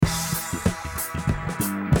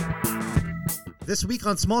This week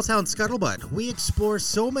on Small Town Scuttlebutt, we explore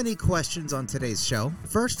so many questions on today's show.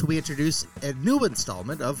 First, we introduce a new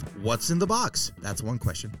installment of What's in the Box? That's one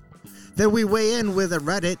question. Then we weigh in with a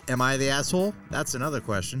Reddit, Am I the Asshole? That's another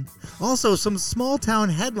question. Also, some small town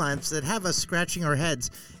headlines that have us scratching our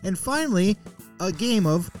heads. And finally, a game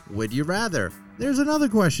of Would You Rather? There's another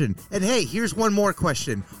question. And hey, here's one more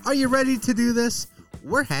question. Are you ready to do this?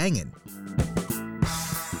 We're hanging.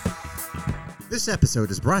 This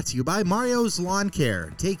episode is brought to you by Mario's Lawn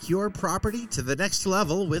Care. Take your property to the next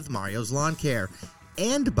level with Mario's Lawn Care.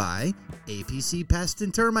 And by APC Pest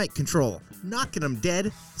and Termite Control, knocking them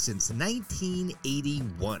dead since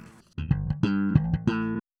 1981.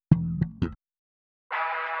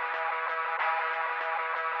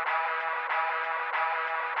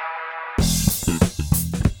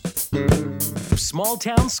 Small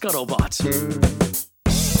Town Scuttlebutt.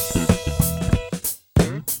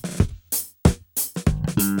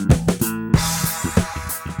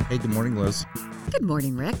 Hey, good morning, Liz. Good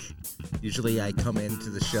morning, Rick. Usually I come into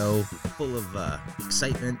the show full of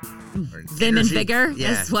excitement. Or Vim and energy. vigor, Yeah.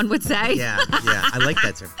 as one would say. Yeah, I like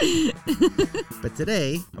that term. But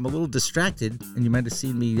today, I'm a little distracted, and you might have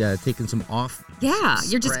seen me taking some off Yeah,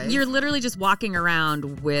 spray. you're literally just walking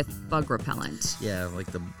around with bug repellent. Yeah, like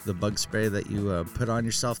the bug spray that you put on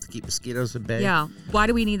yourself to keep mosquitoes at bay. Yeah. Why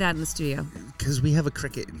do we need that in the studio? Because we have a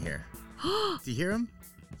cricket in here. Do you hear him?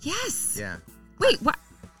 Yes. Yeah. Wait,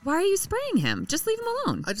 why are you spraying him? Just leave him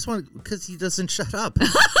alone. I just want because he doesn't shut up.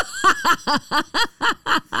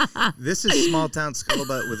 This is Small Town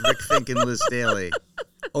Scuttlebutt with Rick Fink and Liz Daly.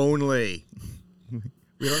 Only.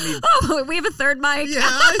 We don't need. Oh, we have a third mic.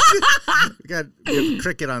 Yeah. we have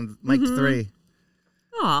cricket on mic 3.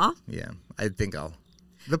 Aw. Yeah, I think I'll.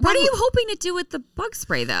 What are you hoping to do with the bug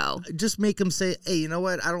spray, though? Just make him say, hey, you know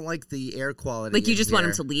what? I don't like the air quality. Like you in just here. want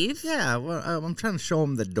him to leave? Yeah, well, I'm trying to show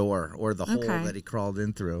him the door or the hole Okay. that he crawled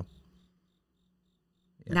in through.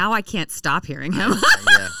 Yeah. Now I can't stop hearing him.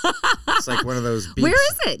 Yeah. It's like one of those beeps. Where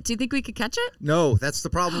is it? Do you think we could catch it? No, that's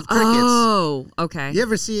the problem with crickets. Oh, okay. You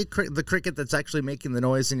ever see the cricket that's actually making the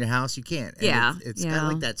noise in your house? You can't. And Yeah. It's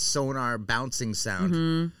got like that sonar bouncing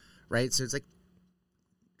sound, right? So it's like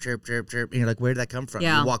chirp, chirp, chirp. And you're like, where did that come from?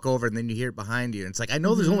 Yeah. You walk over and then you hear it behind you. And it's like, I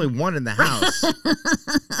know there's only one in the house.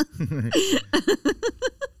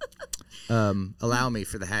 Allow me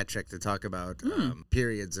for the hat check to talk about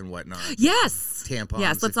periods and whatnot. Yes. Tampons.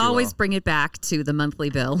 Yes, let's if you always will. bring it back to the monthly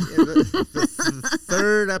bill. Yeah, the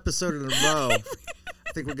third episode in a row.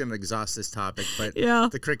 I think we're going to exhaust this topic, but Yeah.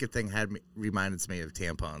 the cricket thing reminded me of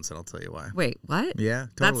tampons, and I'll tell you why. Wait, what? Yeah,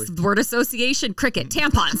 totally. That's word association, cricket,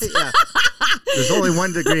 tampons. Yeah. There's only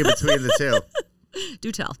 1 degree between the two.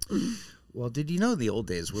 Do tell. Well, did you know in the old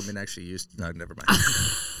days women actually used... No, never mind.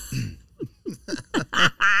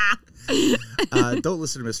 Don't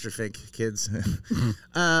listen to Mr. Fink, kids.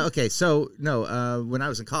 Okay, so, no, when I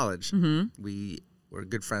was in college, we were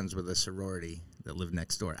good friends with a sorority that lived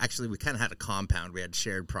next door. Actually, we kind of had a compound. We had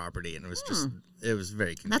shared property, and it was just... It was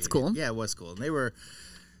very convenient. That's cool. Yeah, it was cool. And they were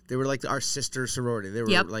like our sister sorority. They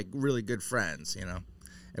were like really good friends, you know.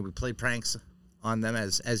 And we played pranks on them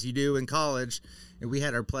as you do in college. And we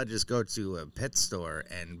had our pledges go to a pet store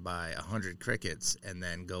and buy 100 crickets and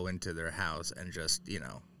then go into their house and just,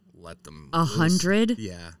 let them 100?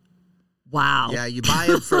 Yeah. Wow. Yeah, you buy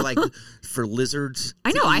them for lizards.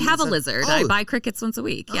 I know. to I eat have a and stuff. lizard. Oh, I buy crickets once a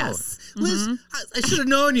week. oh. Yes. Liz, I should have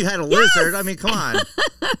known you had a lizard. I mean, come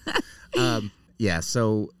on. Yeah,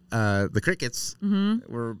 so the crickets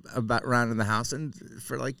were about around in the house, and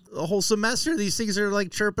for like a whole semester, these things are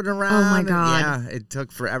like chirping around. Oh, my and, God. yeah, it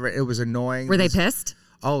took forever. It was annoying. Were they pissed?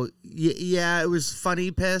 Oh, yeah, it was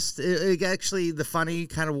funny pissed. It actually, the funny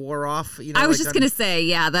kind of wore off. I was just going to say,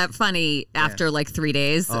 yeah, that funny after like 3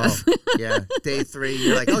 days. Oh, yeah, day 3,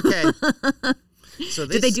 you're like, okay. So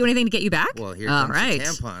Did they do anything to get you back? Well, here All comes right. the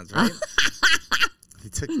tampons, right? They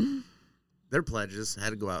took their pledges,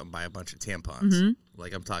 had to go out and buy a bunch of tampons.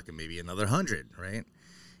 Like I'm talking maybe another 100, right?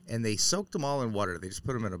 And they soaked them all in water. They just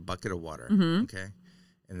put them in a bucket of water, okay?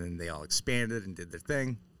 And then they all expanded and did their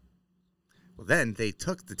thing. Well, then they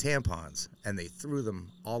took the tampons and they threw them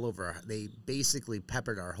all over. They basically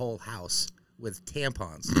peppered our whole house with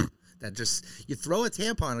tampons. That just, you throw a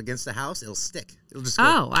tampon against the house, it'll stick. It'll just go.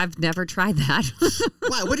 Oh, I've never tried that.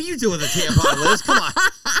 Why? What do you do with a tampon, Liz? Come on.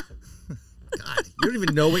 God, you don't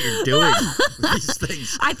even know what you're doing with these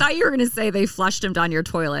things. I thought you were going to say they flushed him down your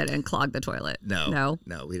toilet and clogged the toilet. No,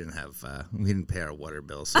 we didn't have, we didn't pay our water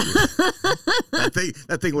bill. So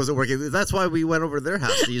that thing wasn't working. That's why we went over to their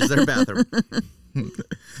house to use their bathroom.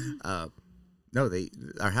 No,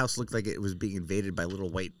 our house looked like it was being invaded by little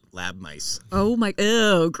white lab mice. Oh my,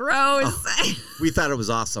 ew, gross. Oh, we thought it was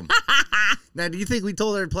awesome. Now, do you think we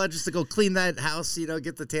told our pledges to go clean that house,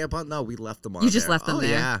 get the tampon? No, we left them on You just there. left them there?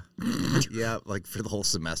 Yeah. Yeah, like for the whole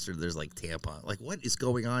semester, there's like tampon. Like, what is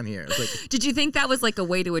going on here? It's like, Did you think that was like a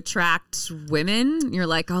way to attract women? You're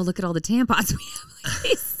like, oh, look at all the tampons we have. Like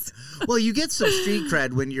this. well, you get some street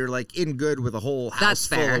cred when you're like in good with a whole house That's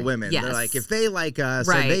full fair. of women. Yes. They're like, if they like us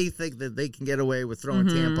Right. and they think that they can get away with throwing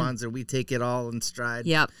tampons and we take it all in stride,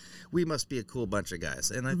 Yep. we must be a cool bunch of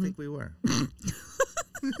guys. And I think we were.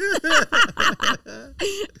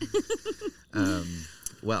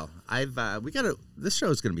 Well, this show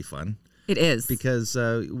is going to be fun. It is. Because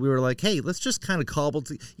we were like, hey, let's just kind of cobble.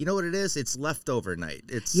 You know what it is? It's leftover night.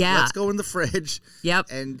 It's Yeah. let's go in the fridge. Yep.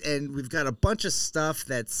 And we've got a bunch of stuff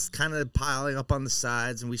that's kind of piling up on the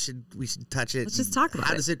sides, and we should touch it. Let's just talk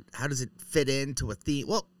about it. How does it fit into a theme?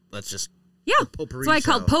 Well, let's just potpourri That's why I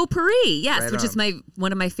called show. potpourri. Yes, Right which on. is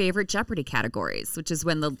one of my favorite Jeopardy categories, which is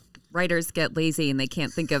when the writers get lazy and they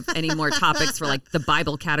can't think of any more topics for like the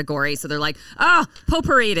Bible category. So they're like,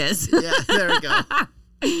 potpourri it is. Yeah, there we go.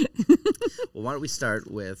 Well, why don't we start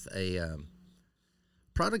with a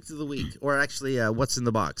product of the week, or actually, what's in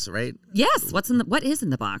the box, right? Yes. What is in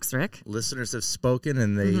the box, Rick? Listeners have spoken,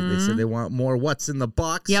 and they said they want more what's in the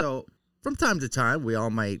box. Yep. So from time to time, we all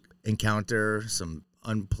might encounter some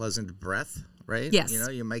unpleasant breath, right? Yes.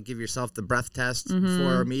 You might give yourself the breath test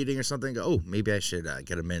before a meeting or something. Go, oh, maybe I should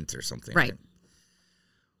get a mint or something. Right.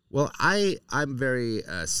 Well, I'm very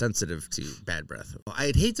sensitive to bad breath.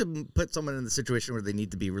 I'd hate to put someone in the situation where they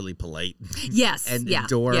need to be really polite. Yes. And yeah.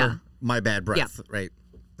 endure Yeah. my bad breath, right?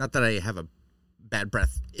 Not that I have a bad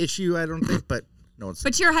breath issue, I don't think, but no one's...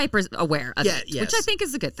 But you're hyper aware of it, yes. which I think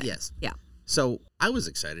is a good thing. Yes. Yeah. So I was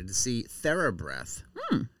excited to see TheraBreath.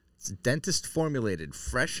 It's dentist formulated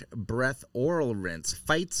fresh breath oral rinse.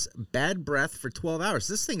 Fights bad breath for 12 hours.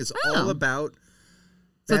 This thing is all about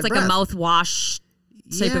So it's bad like breath. a mouthwash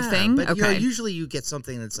type of thing? But Okay. usually you get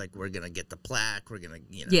something that's like, we're going to get the plaque, we're going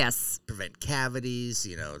to, Yes. prevent cavities,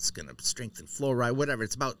 it's going to strengthen fluoride, whatever.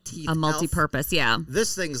 It's about teeth A health. multi-purpose, yeah.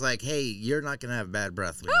 This thing's like, hey, you're not going to have bad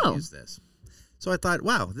breath when you use this. So I thought,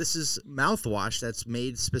 wow, this is mouthwash that's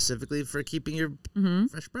made specifically for keeping your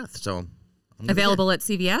fresh breath. So I'm gonna Available at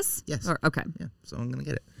CVS? Yes. Okay. Yeah, so I'm going to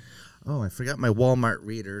get it. Oh, I forgot my Walmart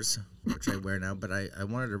readers, which I wear now, but I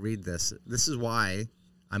wanted to read this. This is why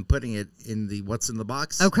I'm putting it in the what's in the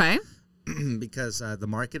box. Okay. Because the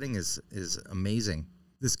marketing is amazing.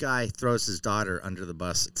 This guy throws his daughter under the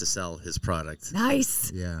bus to sell his product.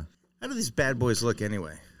 Nice. Yeah. How do these bad boys look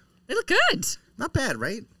anyway? They look good. Not bad,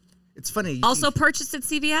 right? It's funny. Also purchased at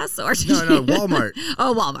CVS or No, Walmart.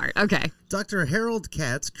 Oh, Walmart. Okay. Dr. Harold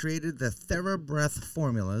Katz created the TheraBreath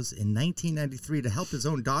formulas in 1993 to help his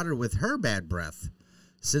own daughter with her bad breath.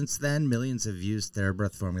 Since then, millions have used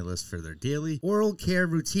TheraBreath formulas for their daily oral care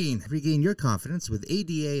routine. Regain your confidence with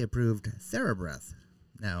ADA-approved TheraBreath.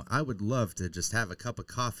 Now, I would love to just have a cup of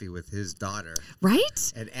coffee with his daughter.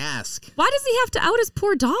 Right? And ask. Why does he have to out his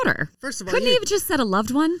poor daughter? First of all, couldn't he have just said a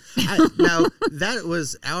loved one? Now, that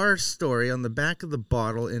was our story on the back of the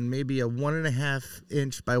bottle in maybe a 1.5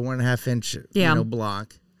 inch by 1.5 inch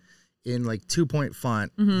block in like 2-point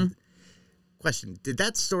font. Question, did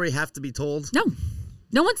that story have to be told? No.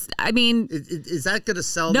 No one's, I mean, is that going to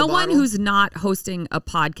sell no the one bottle? who's not hosting a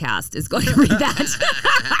podcast is going to read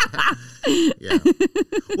that. Yeah.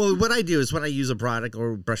 Well, what I do is when I use a product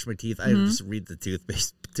or brush my teeth, I just read the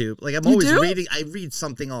toothpaste tube. Like I'm always reading. I read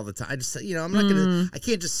something all the time. I just, I'm not going to, I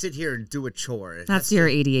can't just sit here and do a chore. That's your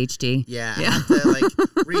ADHD. Yeah. I have to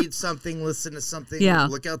like read something, listen to something,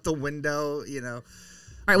 look out the window, All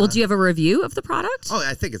right. Well, do you have a review of the product? Oh,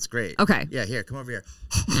 I think it's great. Okay. Yeah, here, come over here.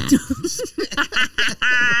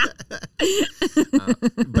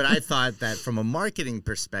 But I thought that from a marketing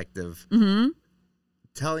perspective,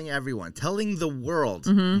 telling the world,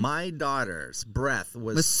 my daughter's breath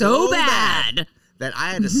was so bad that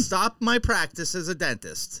I had to stop my practice as a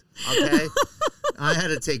dentist. Okay? I had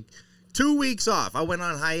to take 2 weeks off. I went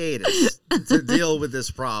on hiatus to deal with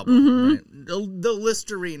this problem. Right? The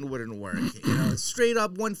Listerine wouldn't work. Straight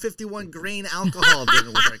up 151 grain alcohol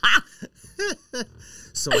didn't work.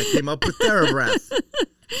 So I came up with TheraBreath.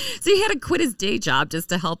 So he had to quit his day job just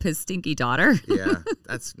to help his stinky daughter. Yeah,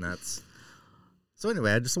 that's nuts. So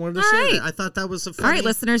anyway, I just wanted to share that. I thought that was a funny... All right,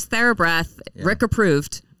 listeners, TheraBreath, Rick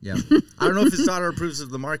approved. Yeah. I don't know if his daughter approves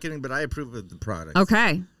of the marketing, but I approve of the product.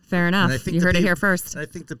 Okay, fair enough. You heard it here first. I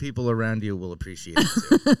think the people around you will appreciate it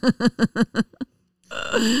too.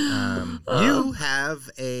 You have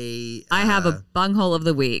a. I have a bunghole of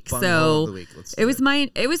the week. bunghole of the week. Let's do it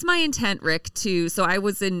was my intent, Rick, to. So I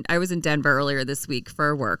was in Denver earlier this week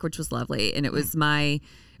for work, which was lovely, and it was my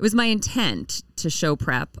intent to show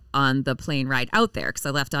prep on the plane ride out there because I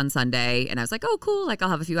left on Sunday, and I was like, oh, cool, like I'll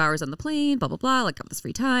have a few hours on the plane, blah blah blah, like I have this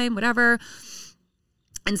free time, whatever.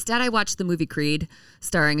 Instead, I watched the movie Creed,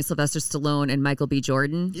 starring Sylvester Stallone and Michael B.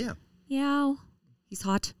 Jordan. Yeah. Yeah. He's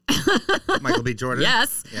hot. Michael B. Jordan?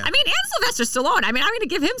 Yes. Yeah. I mean, and Sylvester Stallone. I mean, I'm going to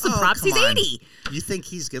give him some props. Come He's on. 80. You think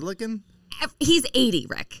he's good looking? He's 80,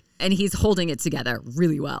 Rick. And he's holding it together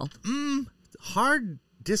really well. Hard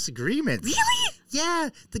disagreement. Really? Yeah.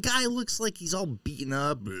 The guy looks like he's all beaten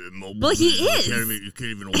up. Well, he is. You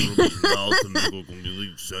can't even open his mouth and make a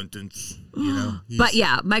complete sentence. You know? But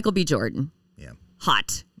yeah, Michael B. Jordan. Yeah.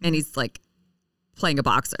 Hot. And he's like playing a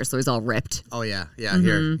boxer, so he's all ripped. Oh, yeah. Yeah.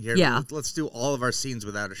 Here. Yeah. Let's do all of our scenes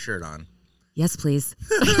without a shirt on. Yes, please.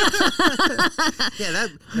 Yeah,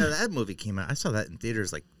 that movie came out. I saw that in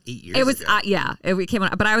theaters like 8 years It was, ago. it came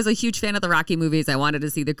on. But I was a huge fan of the Rocky movies. I wanted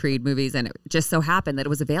to see the Creed movies, and it just so happened that it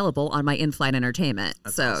was available on my in-flight entertainment.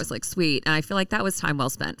 So awesome. it was like, sweet. And I feel like that was time well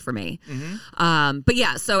spent for me. But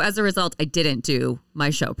yeah, so as a result, I didn't do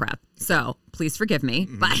my show prep. So please forgive me.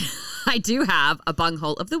 But I do have a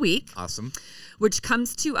bunghole of the week. Awesome. Which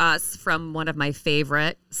comes to us from one of my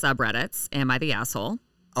favorite subreddits, Am I the Asshole?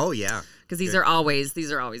 Oh, yeah. Because these are always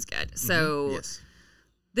good. So Yes.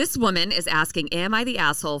 this woman is asking, am I the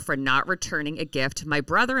asshole for not returning a gift my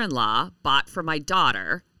brother-in-law bought for my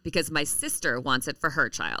daughter because my sister wants it for her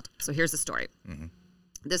child? So here's the story.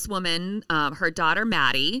 This woman, her daughter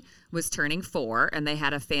Maddie was turning 4, and they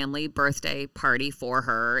had a family birthday party for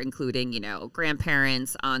her, including,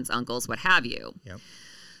 grandparents, aunts, uncles, what have you. Yep.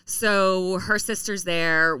 So her sister's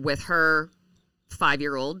there with her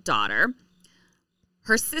 5-year-old daughter.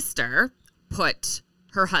 Her sister put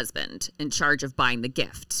her husband in charge of buying the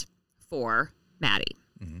gift for Maddie.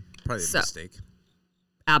 Probably a mistake.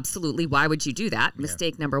 Absolutely. Why would you do that?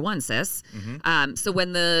 Mistake number 1, sis. So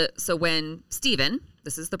when Steven,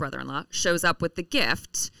 this is the brother-in-law, shows up with the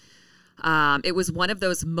gift, it was one of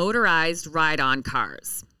those motorized ride-on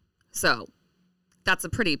cars. So that's a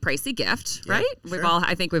pretty pricey gift, right? Sure.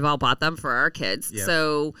 I think we've all bought them for our kids. Yep.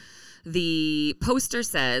 So the poster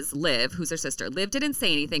says, Liv, who's her sister, Liv didn't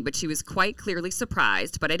say anything, but she was quite clearly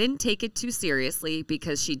surprised. But I didn't take it too seriously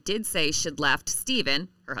because she did say she'd left Steven,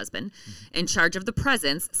 her husband, in charge of the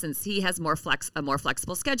presents since he has a more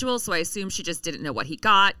flexible schedule. So I assume she just didn't know what he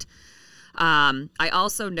got. I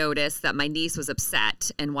also noticed that my niece was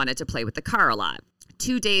upset and wanted to play with the car a lot.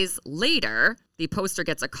 2 days later, the poster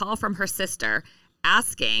gets a call from her sister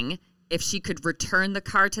asking if she could return the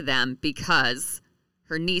car to them because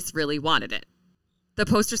her niece really wanted it. The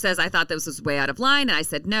poster says, I thought this was way out of line, and I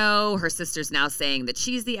said no. Her sister's now saying that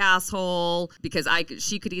she's the asshole because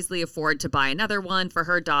she could easily afford to buy another one for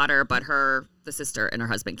her daughter, but the sister and her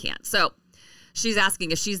husband can't. So she's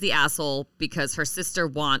asking if she's the asshole because her sister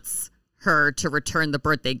wants her to return the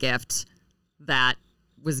birthday gift that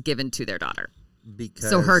was given to their daughter.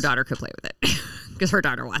 So her daughter could play with it because her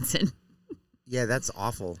daughter wants it. Yeah, that's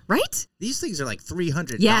awful. Right? These things are like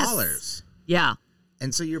 $300. Yes. Yeah.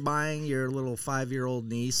 And so you're buying your little 5-year-old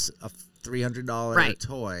niece a $300 Right.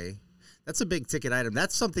 toy. That's a big ticket item.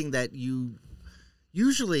 That's something that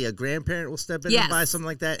usually a grandparent will step in Yes. and buy something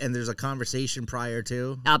like that, and there's a conversation prior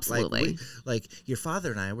to. Absolutely. Like your father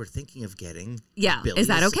and I were thinking of getting Yeah. Billy Is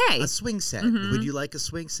that okay? a swing set. Would you like a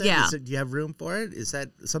swing set? Yeah. Do you have room for it? Is that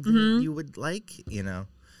something you would like?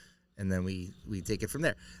 And then we take it from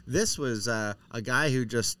there. This was a guy who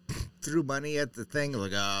just threw money at the thing,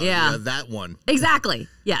 like, yeah, that one. Exactly.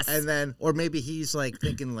 Yes. And then, or maybe he's like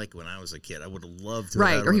thinking, like, when I was a kid, I would have loved to.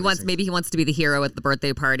 Right. Or he wants to be the hero at the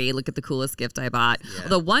birthday party. Look at the coolest gift I bought. Yeah.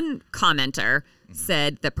 Although one commenter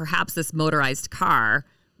said that perhaps this motorized car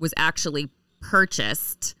was actually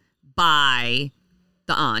purchased by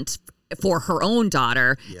the aunt for her own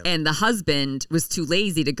daughter, and the husband was too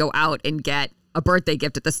lazy to go out and get a birthday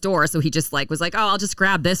gift at the store, so he just was like, oh, I'll just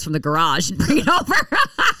grab this from the garage and bring it over.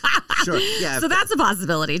 Sure, yeah. So that's a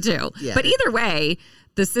possibility too. Yeah. But either way,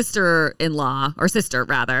 the sister-in-law, or sister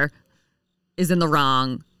rather, is in the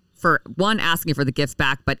wrong for, one, asking for the gift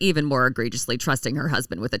back, but even more egregiously trusting her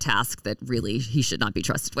husband with a task that really he should not be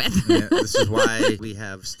trusted with. Yeah, this is why we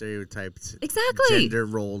have stereotyped gender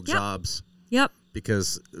role jobs. Yep.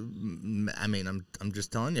 Because, I mean, I'm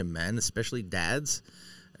just telling you, men, especially dads,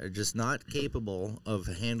 are just not capable of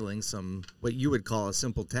handling what you would call a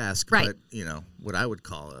simple task, right. but, what I would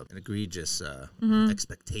call an egregious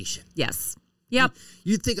expectation. Yes. Yep.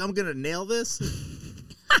 You think I'm going to nail this?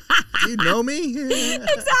 You know me?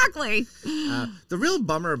 Exactly. The real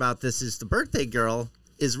bummer about this is the birthday girl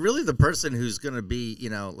is really the person who's going to be,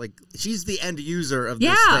 like she's the end user of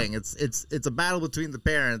this thing. It's a battle between the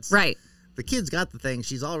parents. Right. The kid's got the thing.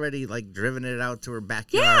 She's already like driven it out to her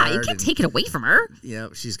backyard. Yeah, you can't take it away from her.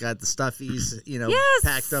 She's got the stuffies,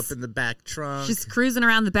 packed up in the back trunk. She's cruising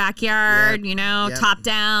around the backyard, top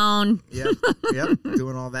down. Yep,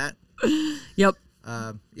 doing all that. Yep.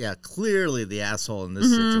 Clearly the asshole in this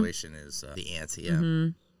situation is the auntie.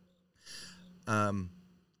 Yeah.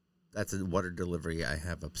 That's a water delivery I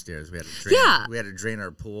have upstairs. We had to drain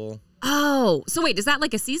our pool. Oh, so wait, is that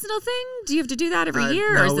like a seasonal thing? Do you have to do that every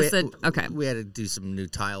year, or is this okay? We had to do some new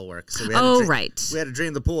tile work. So right. We had to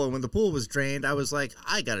drain the pool, and when the pool was drained, I was like,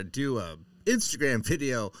 I got to do a Instagram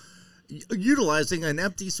video utilizing an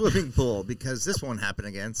empty swimming pool because this won't happen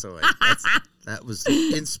again. So that was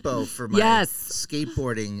the inspo for my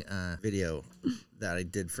skateboarding video that I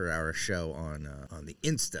did for our show on the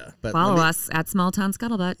Insta. But follow us at Small Town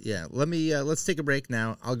Scuttlebutt. Yeah, let's take a break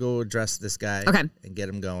now. I'll go address this guy and get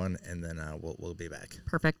him going, and then we'll be back.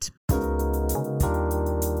 Perfect.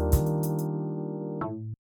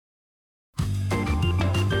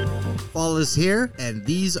 Fall is here, and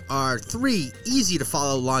these are 3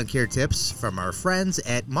 easy-to-follow lawn care tips from our friends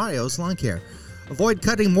at Mario's Lawn Care. Avoid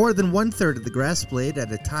cutting more than 1/3 of the grass blade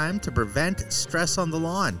at a time to prevent stress on the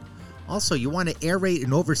lawn. Also, you want to aerate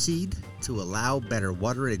and overseed to allow better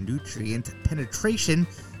water and nutrient penetration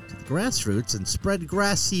to the grass roots and spread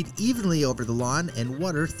grass seed evenly over the lawn and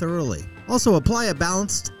water thoroughly. Also, apply a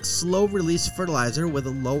balanced, slow-release fertilizer with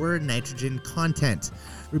a lower nitrogen content.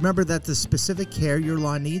 Remember that the specific care your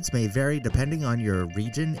lawn needs may vary depending on your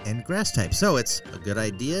region and grass type, so it's a good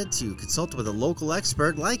idea to consult with a local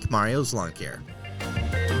expert like Mario's Lawn Care.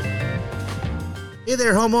 Hey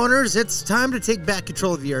there, homeowners. It's time to take back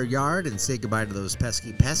control of your yard and say goodbye to those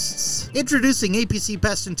pesky pests. Introducing APC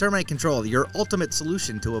Pest and Termite Control, your ultimate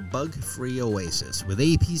solution to a bug-free oasis. With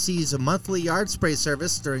APC's monthly yard spray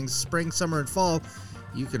service during spring, summer, and fall,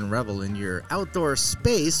 you can revel in your outdoor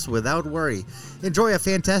space without worry. Enjoy a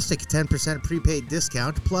fantastic 10% prepaid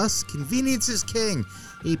discount, plus convenience is king.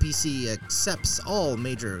 APC accepts all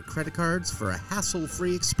major credit cards for a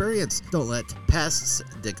hassle-free experience. Don't let pests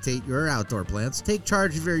dictate your outdoor plans. Take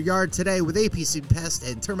charge of your yard today with APC Pest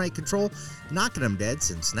and Termite Control, knocking them dead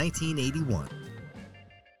since 1981.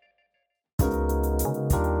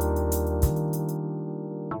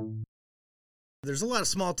 There's a lot of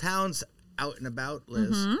small towns out and about,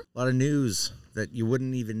 Liz. A lot of news that you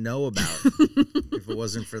wouldn't even know about if it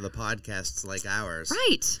wasn't for the podcasts like ours.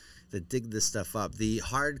 Right. That dig this stuff up. The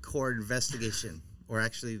hardcore investigation, or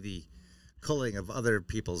actually the culling of other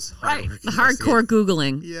people's hard work. The hardcore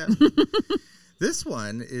Googling. Yeah. This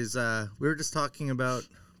one is, we were just talking about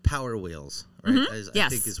Power Wheels, right? I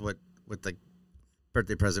think is what the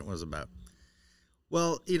birthday present was about.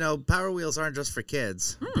 Well, Power Wheels aren't just for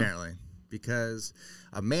kids, apparently, because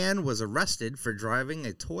a man was arrested for driving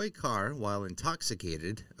a toy car while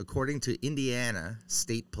intoxicated, according to Indiana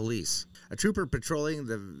State Police. A trooper patrolling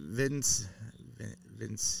the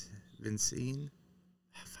Vincine?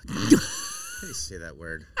 How do you say that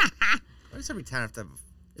word? Why does every town have to have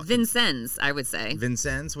Vincennes, I would say.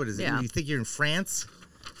 Vincennes? What is it? You think you're in France?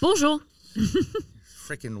 Bonjour.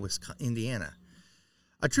 Frickin' Indiana.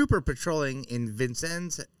 A trooper patrolling in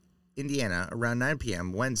Vincennes, Indiana, around 9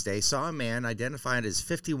 p.m. Wednesday, saw a man identified as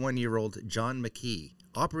 51-year-old John McKee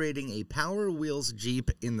operating a Power Wheels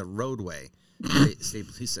Jeep in the roadway. State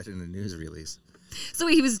Police said in a news release. So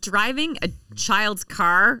he was driving a child's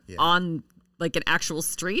car on like an actual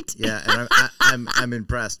street. Yeah, and I'm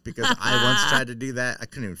impressed because I once tried to do that. I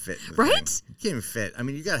couldn't even fit. In the thing. You can't even fit. I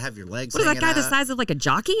mean, you got to have your legs. What is that guy out. The size of like a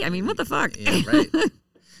jockey? I mean, what the fuck? Yeah, right.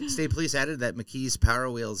 State Police added that McKee's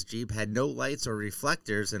Power Wheels Jeep had no lights or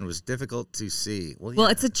reflectors and was difficult to see. Well,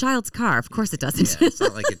 it's a child's car. Of course it doesn't. Yeah, it's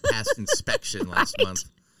not like it passed inspection last month.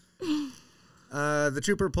 The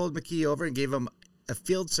trooper pulled McKee over and gave him a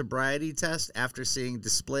field sobriety test after seeing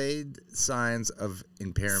displayed signs of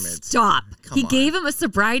impairment. Stop. Come on. Gave him a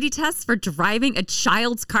sobriety test for driving a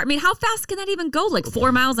child's car. I mean, how fast can that even go? Like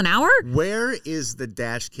 4 miles an hour? Where is the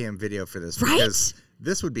dash cam video for this? Right? Because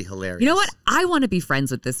this would be hilarious. You know what? I want to be friends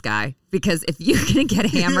with this guy because if you're going to get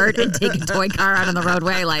hammered and take a toy car out on the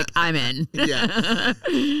roadway, like, I'm in. Yeah.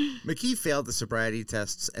 McKee failed the sobriety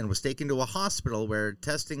tests and was taken to a hospital where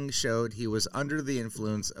testing showed he was under the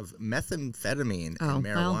influence of methamphetamine and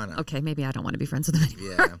marijuana. Well, okay, maybe I don't want to be friends with him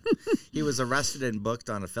anymore. Yeah. He was arrested and booked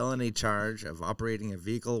on a felony charge of operating a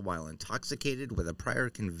vehicle while intoxicated with a prior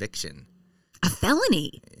conviction. A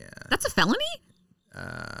felony? Yeah. That's a felony?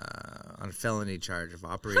 on a felony charge of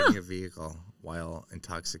operating a vehicle while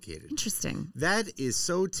intoxicated. Interesting. That is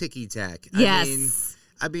so ticky-tack. Yes.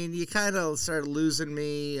 I mean, you kind of started losing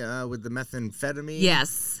me with the methamphetamine.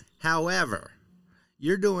 Yes. However,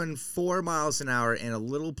 you're doing 4 miles an hour in a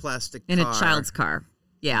little plastic car. In a child's car.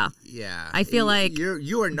 Yeah. Yeah. I feel like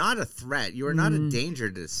you are not a threat. You are not a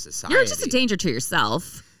danger to society. you're just a danger to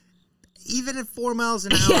yourself. Even at 4 miles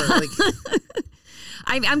an hour. Yeah. Like,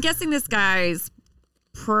 I'm guessing this guy's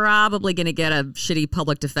probably going to get a shitty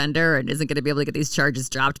public defender and isn't going to be able to get these charges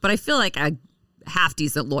dropped. But I feel like a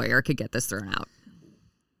half-decent lawyer could get this thrown out.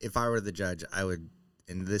 if I were the judge, I would,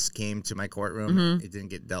 and this came to my courtroom, it didn't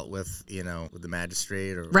get dealt with, with the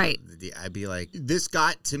magistrate or right. I'd be like, this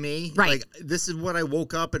got to me. Right. Like, this is what I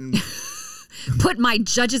woke up and put my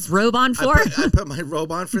judge's robe on for. I put my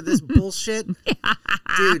robe on for this bullshit.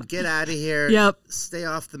 Dude, get out of here. Yep. Stay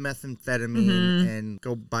off the methamphetamine and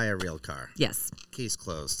go buy a real car. Yes. Case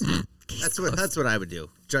closed. That's what I would do.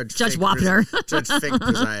 Judge Fink Wapner. Judge Fink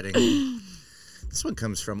presiding. This one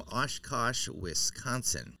comes from Oshkosh,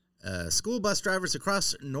 Wisconsin. School bus drivers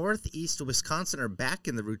across northeast Wisconsin are back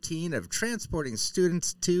in the routine of transporting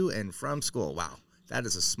students to and from school. Wow, that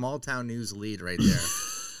is a small town news lead right there.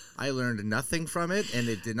 I learned nothing from it, and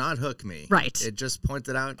it did not hook me. Right. It just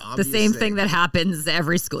pointed out the same thing that happens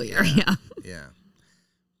every school year. Yeah. Yeah.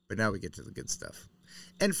 But now we get to the good stuff.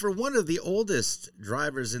 And for one of the oldest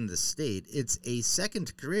drivers in the state, it's a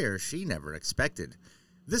second career she never expected.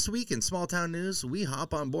 This week in Small Town News, we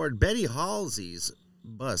hop on board Betty Halsey's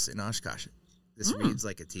bus in Oshkosh. This reads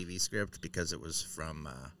like a TV script because it was from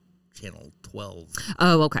Channel 12.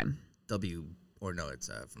 Oh, okay. It's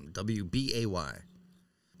from WBAY.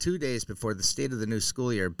 2 days before the start of the new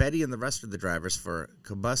school year, Betty and the rest of the drivers for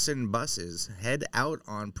Cabusson buses head out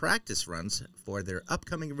on practice runs for their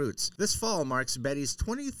upcoming routes. This fall marks Betty's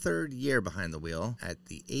 23rd year behind the wheel at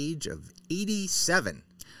the age of 87.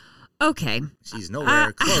 Okay. She's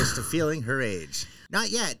nowhere close to feeling her age. Not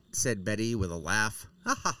yet, said Betty with a laugh.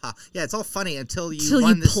 Ha ha ha. Yeah, it's all funny until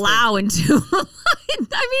you plow into a line.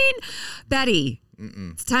 I mean, Betty,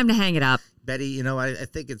 it's time to hang it up. Betty, I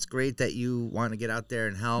think it's great that you want to get out there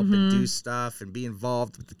and help and do stuff and be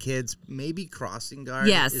involved with the kids. Maybe crossing guard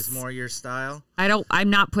is more your style. I'm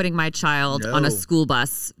not putting my child on a school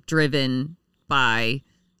bus driven by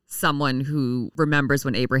someone who remembers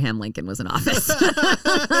when Abraham Lincoln was in office.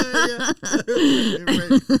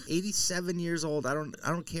 87 years old. I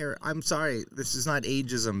don't care. I'm sorry. This is not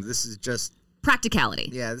ageism. This is just practicality.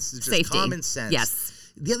 Yeah, this is just safety. Common sense. Yes.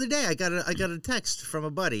 The other day, I got a text from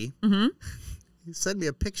a buddy. He sent me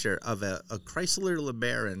a picture of a Chrysler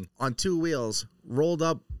LeBaron on two wheels rolled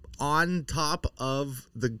up on top of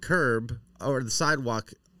the curb or the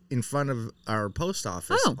sidewalk in front of our post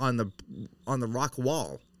office on the rock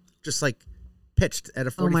wall, just like pitched at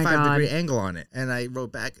a 45-degree angle on it. And I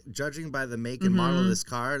wrote back, judging by the make and model of this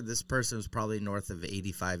car, this person was probably north of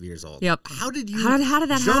 85 years old. Yep. How did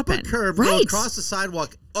that jump happen? A curb, go across the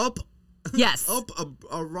sidewalk, up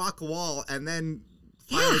a rock wall, and then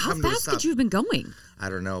finally come to a stop? How fast could you have been going? I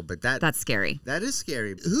don't know, but that's scary. That is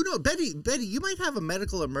scary. Who knows? Betty, you might have a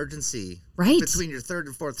medical emergency between your third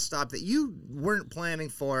and fourth stop that you weren't planning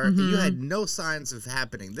for. You had no signs of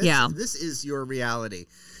happening. This is your reality.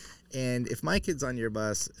 And if my kid's on your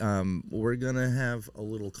bus, we're going to have a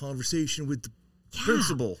little conversation with the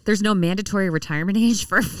principal. There's no mandatory retirement age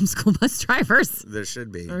for school bus drivers. There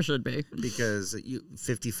should be. Because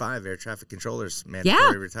 55 air traffic controllers,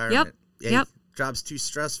 mandatory retirement. Yep. Job's too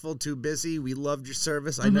stressful, too busy. We loved your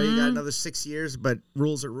service. I know you got another 6 years, but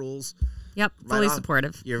rules are rules. Yep. Fully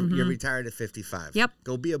supportive. You're retired at 55. Yep.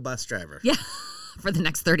 Go be a bus driver. Yeah. For the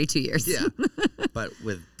next 32 years. Yeah. But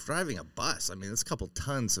with driving a bus, I mean, it's a couple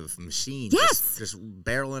tons of machines just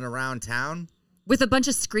barreling around town. With a bunch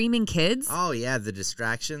of screaming kids. Oh, yeah, the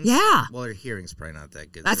distractions. Yeah. Well, her hearing's probably not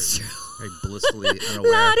that good. That's true. Very blissfully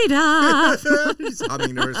unaware. La-di-da. She's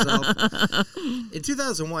humming to herself. In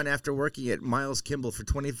 2001, after working at Miles Kimball for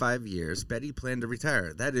 25 years, Betty planned to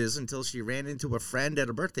retire. That is, until she ran into a friend at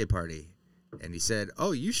a birthday party. And he said,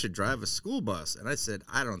 "Oh, you should drive a school bus." And I said,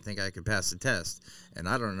 "I don't think I could pass the test. And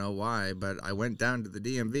I don't know why, but I went down to the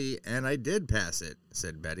DMV and I did pass it,"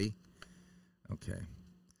 said Betty. Okay.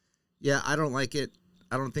 Yeah, I don't like it.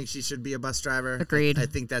 I don't think she should be a bus driver. Agreed. I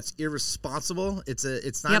think that's irresponsible. It's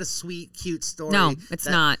not a sweet, cute story. No, it's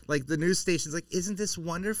not. Like the news station's like, "Isn't this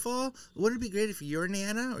wonderful? Wouldn't it be great if your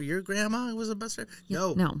Nana or your grandma was a bus driver?"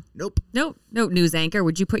 No. Nope. No, news anchor.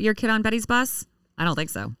 Would you put your kid on Betty's bus? I don't think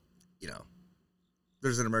so.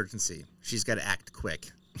 There's an emergency. She's got to act quick.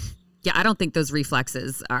 Yeah, I don't think those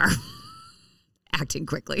reflexes are acting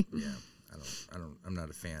quickly. Yeah, I'm not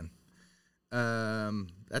a fan.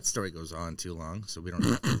 That story goes on too long, so we don't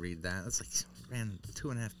have to read that. That's like ran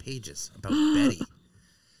 2.5 pages about Betty.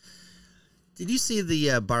 Did you see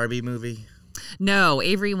the Barbie movie? No,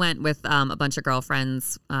 Avery went with a bunch of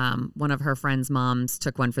girlfriends. One of her friends' moms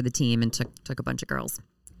took one for the team and took a bunch of girls.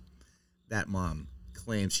 That mom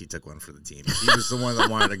claims she took one for the team. She was the one that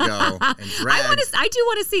wanted to go and drag. I do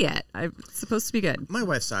want to see it. It's supposed to be good. My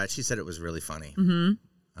wife saw it. She said it was really funny.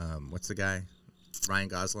 Mm-hmm. What's the guy? Ryan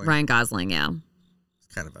Gosling. Ryan Gosling, yeah.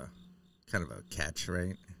 It's kind of a catch,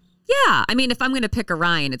 right? Yeah, I mean, if I'm going to pick a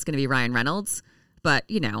Ryan, it's going to be Ryan Reynolds. But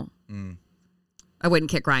I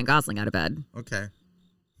wouldn't kick Ryan Gosling out of bed. Okay.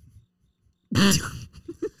 I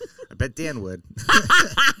bet Dan would.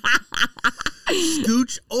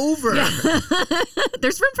 Scooch over. Yeah.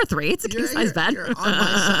 There's room for 3. It's a king-size bed. You're on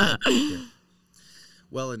my side.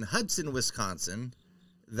 Well, in Hudson, Wisconsin,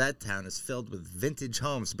 that town is filled with vintage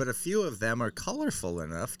homes, but a few of them are colorful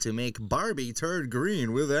enough to make Barbie turn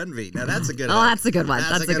green with envy. Now, that's a good one. Oh, that's a good one.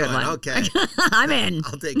 That's a good one. Okay. I'm in.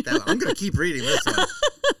 I'll take that. I'm going to keep reading this one.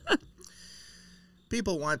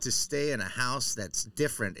 People want to stay in a house that's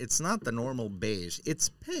different. It's not the normal beige. It's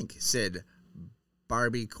pink, said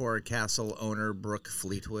Barbie Core Castle owner Brooke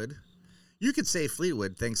Fleetwood. You could say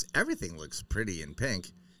Fleetwood thinks everything looks pretty in pink.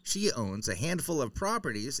 She owns a handful of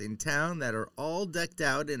properties in town that are all decked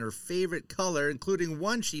out in her favorite color, including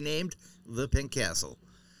one she named the Pink Castle,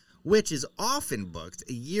 which is often booked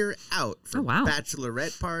a year out for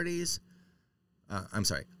bachelorette parties.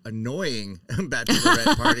 Annoying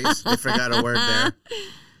bachelorette parties. I forgot a word there.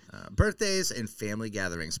 Birthdays and family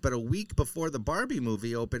gatherings. But a week before the Barbie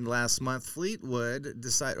movie opened last month, Fleetwood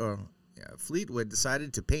decided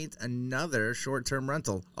to paint another short-term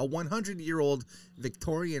rental, a 100-year-old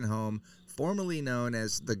Victorian home formerly known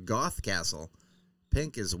as the Goth Castle,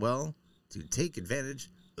 pink as well, to take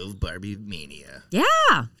advantage of Barbie mania.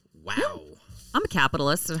 Yeah. Wow. I'm a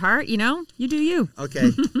capitalist at heart, you know? You do you. Okay.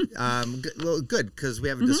 Good, because we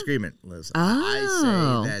have a disagreement, Liz. I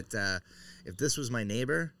say that if this was my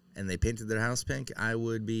neighbor and they painted their house pink, I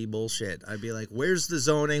would be bullshit. I'd be like, where's the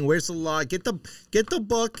zoning? Where's the law? Get the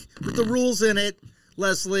book with the rules in it,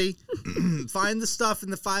 Leslie. Find the stuff in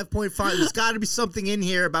the 5.5. There's got to be something in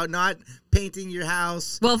here about not painting your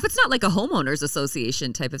house. Well, if it's not like a homeowners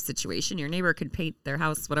association type of situation, your neighbor could paint their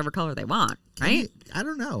house whatever color they want, right? I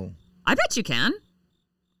don't know. I bet you can.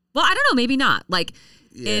 Well, I don't know. Maybe not. Like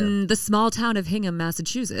in the small town of Hingham,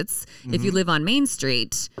 Massachusetts, if you live on Main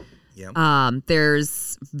Street,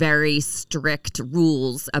 there's very strict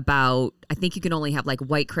rules about, I think you can only have like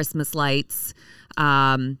white Christmas lights.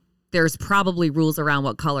 There's probably rules around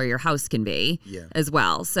what color your house can be as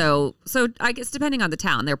well. So I guess depending on the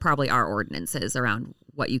town, there probably are ordinances around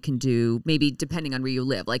what you can do, maybe depending on where you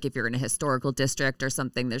live. Like if you're in a historical district or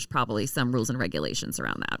something, there's probably some rules and regulations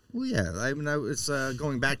around that. Well, yeah. I mean, it's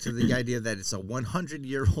going back to the idea that it's a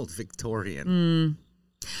 100-year-old Victorian.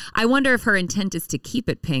 I wonder if her intent is to keep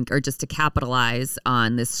it pink or just to capitalize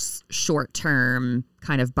on this short-term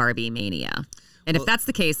kind of Barbie mania. And if that's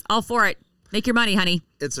the case, all for it. Make your money, honey.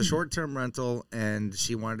 It's a short-term rental, and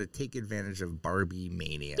she wanted to take advantage of Barbie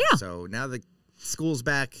mania. Yeah. So now the school's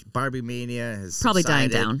back, Barbie mania has probably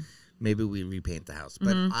subsided. dying down. Maybe we repaint the house.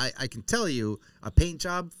 But I can tell you, a paint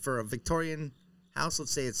job for a Victorian house,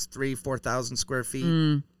 let's say it's 4,000 square feet.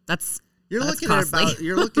 You're looking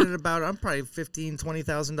at about I'm probably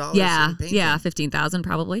 $15,000-$20,000. Yeah, yeah, $15,000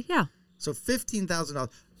 probably. Yeah. So $15,000.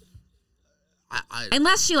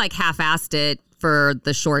 Unless she like half-assed it for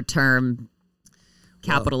the short-term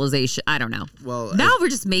capitalization. I don't know. Well, now we're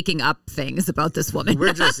just making up things about this woman.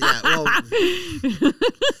 We're just that's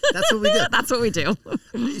what we do. That's what we do.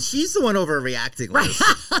 She's the one overreacting. Liz.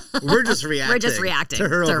 We're just reacting. We're just reacting to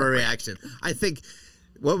her overreaction. I think.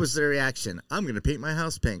 What was the reaction? I'm going to paint my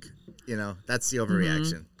house pink. You know, that's the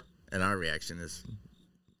overreaction, and our reaction is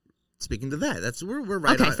speaking to that. That's we're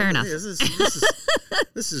right. Okay, on. Fair enough.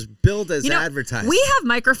 This is billed as advertised. We have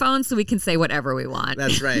microphones, so we can say whatever we want.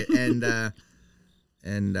 That's right, and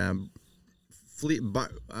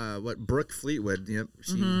Brooke Fleetwood. Yep,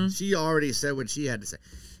 she already said what she had to say.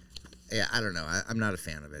 Yeah, I don't know. I'm not a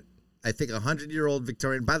fan of it. I think 100-year-old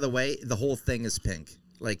Victorian. By the way, the whole thing is pink.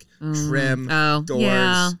 Like trim,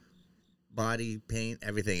 doors, body paint,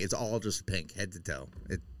 everything. It's all just pink, head to toe.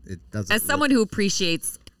 It doesn't. As someone who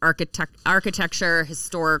appreciates architecture,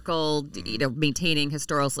 historical, maintaining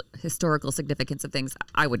historical significance of things,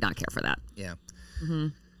 I would not care for that. Yeah.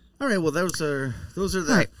 All right. Well, those are the.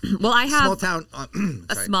 Right. Well, I have small town.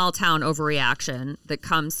 a small town overreaction that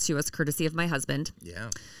comes to us courtesy of my husband.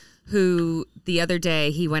 Yeah. Who the other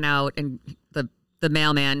day he went out and the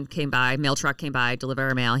mailman came by, mail truck came by, delivered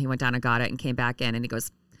our mail. He went down and got it and came back in and he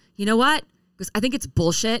goes, you know what? Because I think it's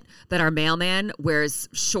bullshit that our mailman wears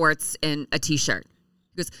shorts and a t-shirt.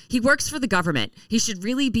 Because he works for the government. He should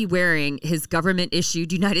really be wearing his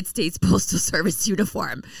government-issued United States Postal Service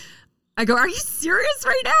uniform. I go, are you serious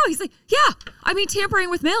right now? He's like, yeah. I mean,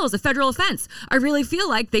 tampering with mail is a federal offense. I really feel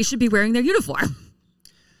like they should be wearing their uniform.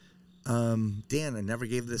 Dan, I never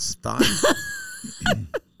gave this thought.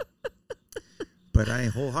 But I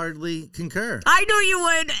wholeheartely concur. I knew you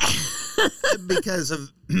would. Because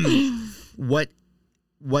of what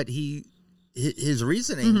his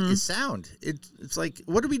reasoning is sound. It's like,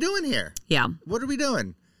 what are we doing here? Yeah. What are we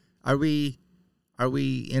doing? Are we,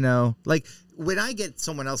 like when I get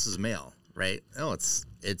someone else's mail, right? Oh, it's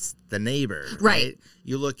the neighbor, right?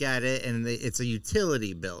 You look at it and it's a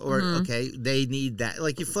utility bill, or okay, they need that.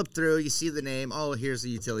 Like you flip through, you see the name. Oh, here's the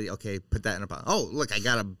utility. Okay, put that in a box. Oh, look, I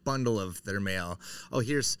got a bundle of their mail. Oh,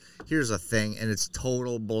 here's a thing, and it's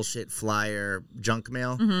total bullshit flyer junk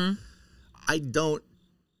mail. I don't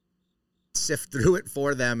sift through it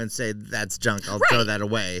for them and say that's junk. I'll throw that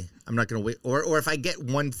away. I'm not going to wait. Or if I get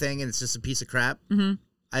one thing and it's just a piece of crap,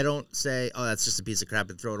 I don't say, oh, that's just a piece of crap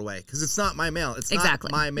and throw it away. Because it's not my mail. It's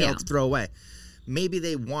not my mail to throw away. Maybe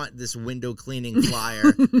they want this window cleaning flyer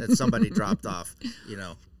that somebody dropped off.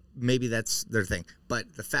 Maybe that's their thing.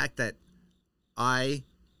 But the fact that I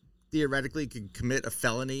theoretically could commit a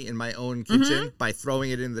felony in my own kitchen by throwing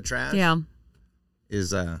it in the trash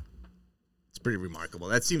is it's pretty remarkable.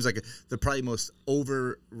 That seems like the probably most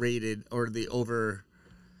overrated or the over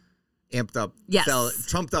amped up,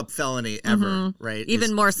 trumped up felony ever, right?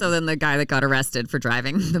 Even more so than the guy that got arrested for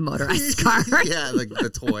driving the motorized car. Yeah, like the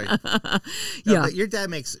toy. But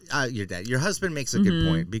your husband makes a good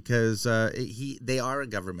point because they are a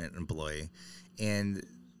government employee, and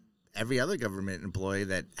every other government employee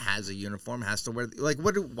that has a uniform has to wear. Like,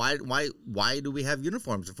 why do we have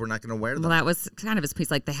uniforms if we're not going to wear them? Well, that was kind of his piece.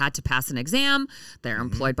 Like, they had to pass an exam. They're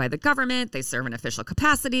employed by the government. They serve an official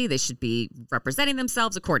capacity. They should be representing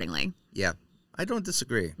themselves accordingly. Yeah, I don't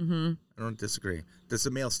disagree. I don't disagree. Does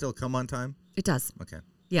the mail still come on time? It does. Okay.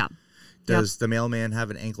 Yeah. Does the mailman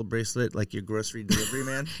have an ankle bracelet like your grocery delivery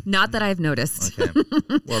man? Not that I've noticed. Okay.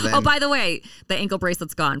 Well, then. Oh, by the way, the ankle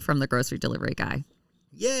bracelet's gone from the grocery delivery guy.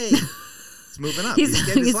 Yay. It's moving up. He's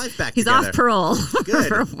getting his life back together. He's off parole Good.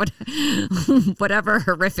 for whatever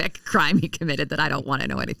horrific crime he committed that I don't want to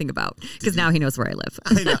know anything about, because now he knows where I live.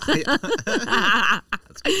 I know.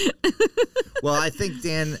 That's good. Well, I think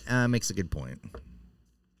Dan makes a good point.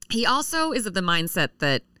 He also is of the mindset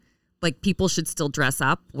that like people should still dress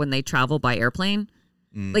up when they travel by airplane.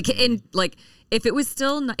 Like if it was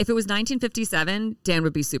 1957, Dan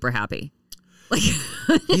would be super happy. Like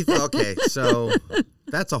okay, so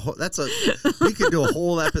we could do a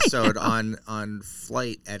whole episode on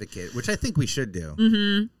flight etiquette, which I think we should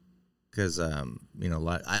do. Because I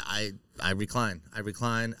recline.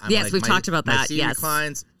 Yes, we've talked about that. My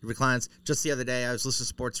seat reclines. Just the other day, I was listening to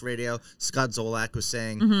sports radio. Scott Zolak was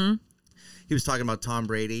saying he was talking about Tom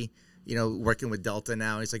Brady. Working with Delta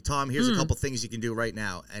now. He's like, Tom, here's a couple things you can do right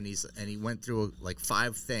now, and he went through like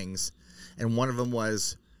 5 things, and one of them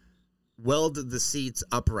was weld the seats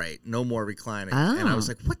upright, no more reclining. And I was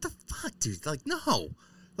like, what the fuck, dude? Like, no.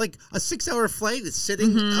 Like a 6-hour flight is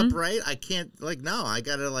sitting upright. I can't, like, no, I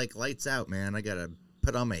gotta like lights out, man. I gotta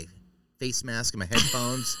put on my face mask and my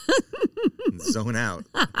headphones and zone out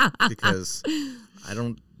because I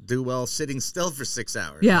don't do well sitting still for 6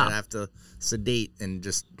 hours. Yeah. I have to sedate and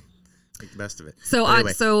just make the best of it. So,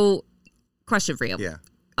 anyway. Question for you. Yeah.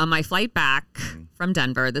 On my flight back from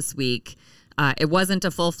Denver this week, it wasn't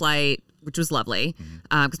a full flight, which was lovely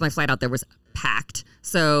because my flight out there was packed.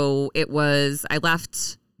 So I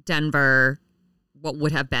left Denver what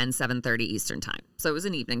would have been 7:30 Eastern time. So it was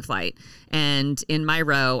an evening flight. And in my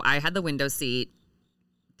row, I had the window seat.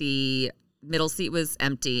 The middle seat was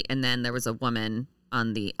empty. And then there was a woman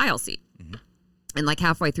on the aisle seat. And like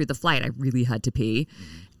halfway through the flight, I really had to pee.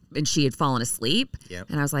 And she had fallen asleep.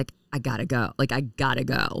 Yep. And I was like, I gotta go.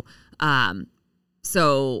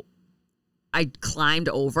 So I climbed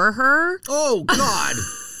over her. Oh, God.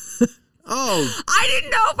 I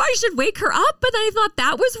didn't know if I should wake her up, but then I thought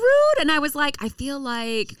that was rude. And I was like, I feel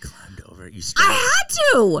like... You climbed over it. I had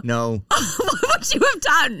to. No. What would you have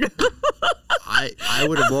done? I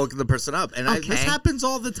would have woken the person up. And this happens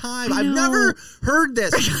all the time. I've never heard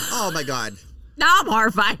this. Oh, my God. Now I'm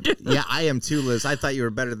horrified. Yeah, I am too, Liz. I thought you were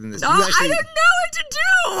better than this. No, I didn't know what to do.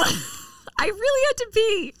 I really had to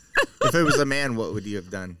pee. If it was a man, what would you have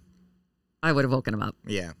done? I would have woken him up.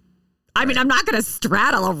 Yeah. I mean, I'm not going to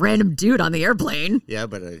straddle a random dude on the airplane. Yeah,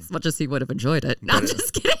 but... as much as he would have enjoyed it. No, I'm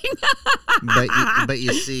just kidding. but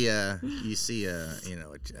you see a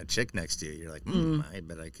chick next to you. You're like, I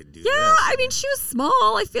bet I could do this. Yeah, I mean, she was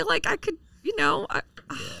small. I feel like I could,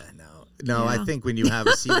 No, I think when you have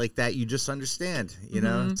a seat like that, you just understand. You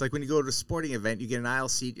know, it's like when you go to a sporting event, you get an aisle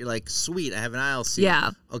seat. You're like, sweet, I have an aisle seat.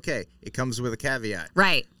 Yeah. Okay, it comes with a caveat.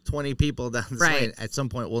 Right. 20 people down the Right. lane. At some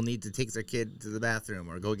point, will need to take their kid to the bathroom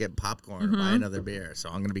or go get popcorn or buy another beer. So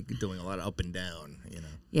I'm going to be doing a lot of up and down.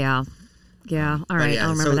 Yeah. Yeah. All right.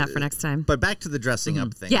 I'll remember that for next time. But back to the dressing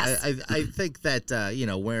up thing. Yes. I think that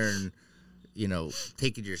wearing,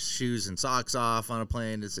 taking your shoes and socks off on a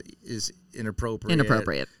plane is inappropriate.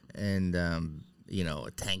 Inappropriate. And a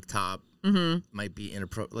tank top might be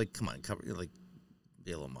inappropriate. Like, come on,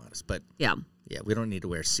 be a little modest. But yeah, we don't need to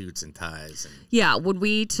wear suits and ties. Yeah, when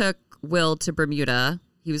we took Will to Bermuda,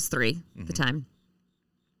 he was 3 at the time.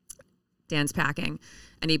 Dan's packing,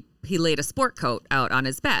 and he laid a sport coat out on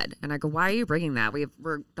his bed, and I go, "Why are you bringing that?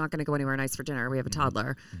 We're not going to go anywhere nice for dinner. We have a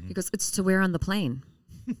toddler." He goes, "It's to wear on the plane."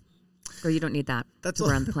 Go, you don't need that. That's to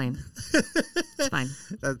wear on the plane. It's fine.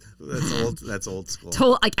 That's old. That's old school.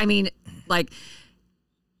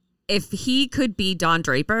 If he could be Don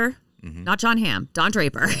Draper. Not John Hamm, Don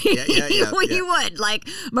Draper. He would. Like,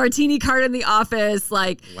 martini cart in the office.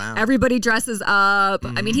 Like, wow. Everybody dresses up.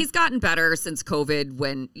 I mean, he's gotten better since COVID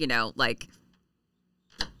when, you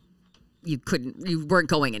weren't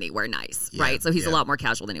going anywhere nice, right? So he's a lot more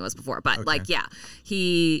casual than he was before. But,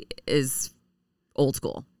 he is old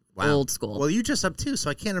school. Wow. Old school. Well, you dress up too, so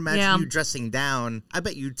I can't imagine you dressing down. I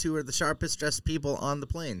bet you two are the sharpest dressed people on the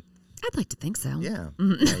plane. I'd like to think so. Yeah.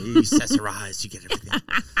 Yeah, you accessorize, you get everything.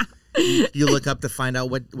 You look up to find out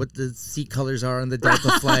what the seat colors are on the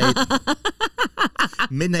Delta flight.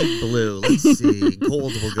 Midnight blue. Let's see.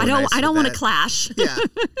 Gold will go. I don't want to clash. Yeah.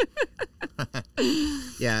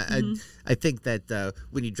 Yeah. I think that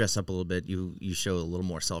when you dress up a little bit, you show a little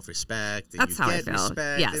more self-respect. That's how I feel.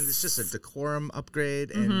 Respect, yes. And it's just a decorum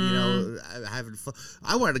upgrade. And having fun.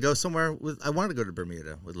 I wanted to go somewhere I wanted to go to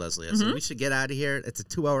Bermuda with Leslie. I said we should get out of here. It's a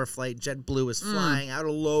 2-hour flight. JetBlue is flying out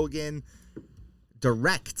of Logan.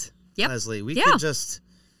 Direct. Yep. Leslie, we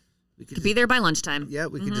could be there by lunchtime. Yeah,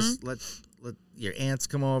 we could just let your aunts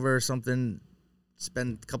come over or something,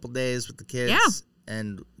 spend a couple days with the kids. Yeah.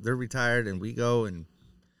 And they're retired, and we go, and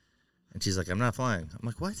she's like, I'm not flying. I'm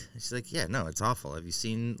like, what? And she's like, yeah, no, it's awful. Have you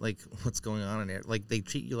seen, like, what's going on in air? Like, they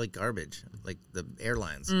treat you like garbage, like the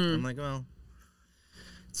airlines. I'm like, well,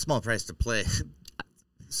 small price to pay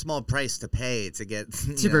to get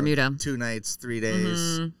to Bermuda. 2 nights, 3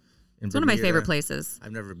 days. It's one of my favorite places.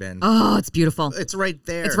 I've never been. Oh, it's beautiful. It's right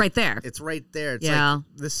there. It's right there. It's right there. It's yeah. like,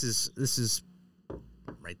 this is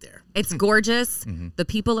right there. It's gorgeous. The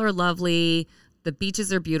people are lovely. The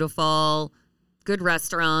beaches are beautiful. Good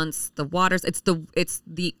restaurants. The waters. It's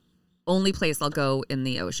the only place I'll go in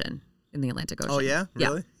the ocean, in the Atlantic Ocean. Oh, yeah?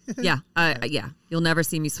 Really? Yeah. Yeah. You'll never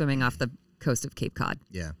see me swimming off the coast of Cape Cod.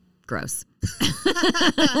 Yeah. Gross. That's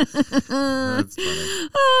funny.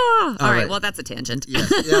 All right. Well, that's a tangent. Yes,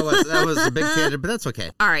 that was a big tangent, but that's okay.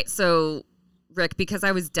 All right. So, Rick, because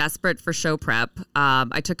I was desperate for show prep,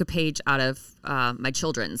 I took a page out of my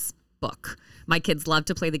children's book. My kids love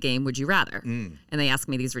to play the game, Would You Rather? And they ask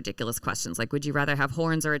me these ridiculous questions like, would you rather have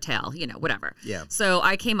horns or a tail? Whatever. Yeah. So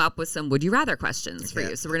I came up with some Would You Rather questions for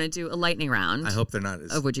you. So we're going to do a lightning round. I hope they're not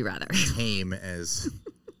as Would You Rather tame as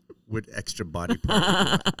with extra body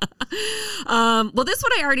part. Well, this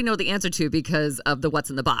one I already know the answer to because of the what's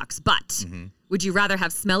in the box. But would you rather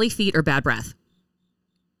have smelly feet or bad breath?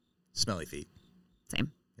 Smelly feet.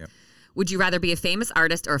 Same. Yep. Would you rather be a famous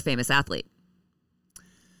artist or a famous athlete?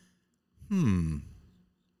 A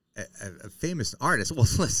famous artist. Well,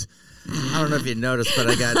 I don't know if you noticed, but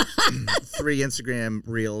I got 3 Instagram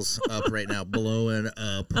reels up right now, blowing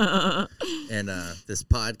up, and this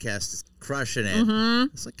podcast is crushing it.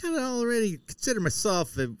 So I kind of already consider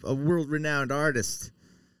myself a world-renowned artist.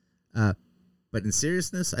 But in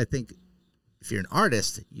seriousness, I think if you're an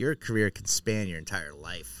artist, your career can span your entire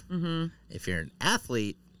life. If you're an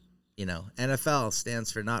athlete, NFL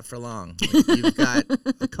stands for not for long. Like, you've got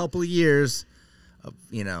a couple of years of,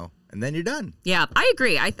 and then you're done. Yeah, I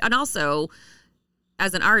agree. And also,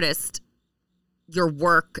 as an artist, your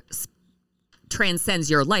work transcends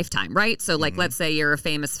your lifetime, right? So, like, let's say you're a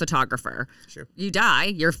famous photographer. Sure. You die,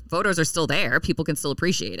 your photos are still there. People can still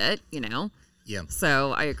appreciate it, Yeah.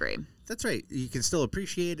 So, I agree. That's right. You can still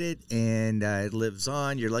appreciate it, and it lives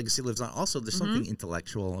on. Your legacy lives on. Also, there's something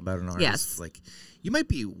intellectual about an artist. Yes. Like, you might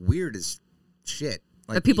be weird as shit.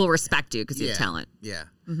 But people respect you because you have talent. Yeah.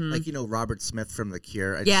 Like, Robert Smith from The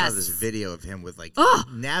Cure. I Yes. saw this video of him with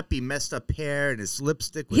nappy, messed up hair, and his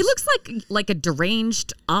lipstick was... He looks like a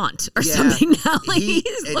deranged aunt or something now.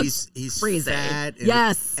 He's crazy. fat. And,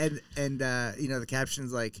 yes. And the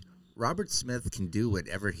caption's like, Robert Smith can do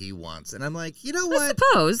whatever he wants. And I'm like, you know what? I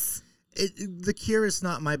suppose. The Cure is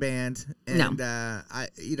not my band, and No.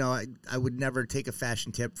 I would never take a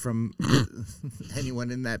fashion tip from anyone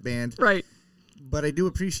in that band. Right. But I do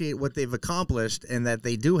appreciate what they've accomplished, and that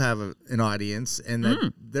they do have an audience, and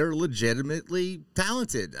that they're legitimately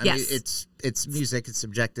talented. I mean, it's music, it's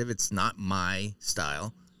subjective, it's not my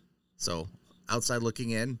style. So outside looking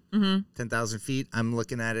in, 10,000 feet, I'm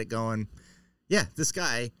looking at it going, yeah, this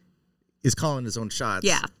guy is calling his own shots.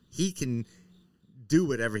 Yeah, he can do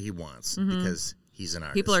whatever he wants because he's an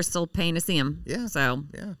artist. People are still paying to see him. Yeah. So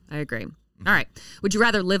yeah, I agree. All right. Would you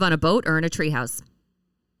rather live on a boat or in a treehouse?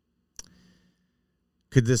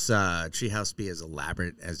 Could this treehouse be as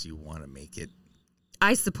elaborate as you want to make it?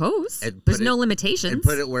 I suppose. And There's no limitations. And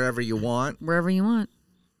put it wherever you want. Wherever you want.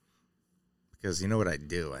 Because you know what I'd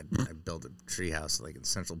do? I'd build a treehouse like in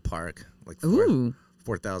Central Park, like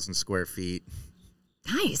 4,000 square feet.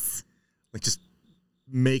 Nice. Like just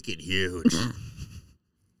make it huge.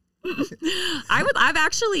 I've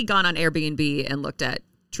actually gone on Airbnb and looked at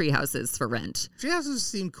tree houses for rent. Tree houses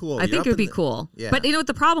seem cool. I think it would be cool. Yeah. But you know what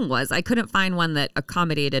the problem was? I couldn't find one that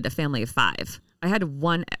accommodated a family of 5. I have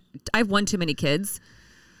one too many kids.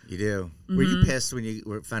 You do. Were you pissed when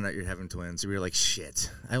you found out you're having twins? You were like, shit,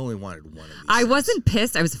 I only wanted one of these. I wasn't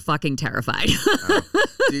pissed. I was fucking terrified.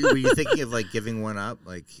 Were you thinking of like giving one up?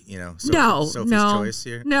 Like, Sophie's choice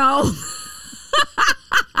here? No.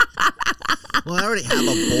 Well, I already have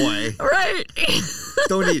a boy. Right.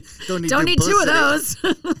 Don't need two of those.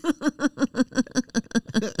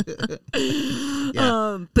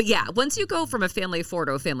 Yeah. But yeah, once you go from a family of 4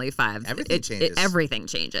 to a family of 5, everything changes. Everything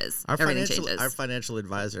changes. Our financial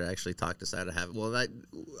advisor actually talked us out of having. Well,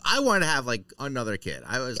 I wanted to have like another kid.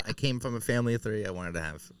 I came from a family of 3. I wanted to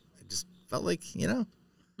have. I just felt like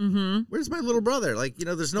where's my little brother? Like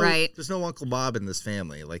there's no Uncle Bob in this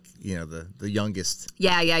family. Like the youngest.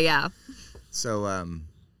 Yeah. So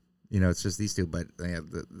it's just these two. But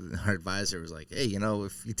our advisor was like, hey,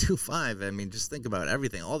 if you do 5, I mean, just think about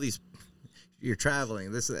everything. All these. You're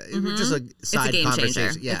traveling. This is just a side conversation.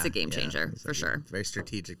 Changer. Yeah, it's a game changer for sure. It's very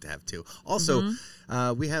strategic to have 2. Also,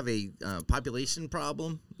 we have a population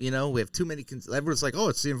problem. We have too many. Everyone's like, "Oh,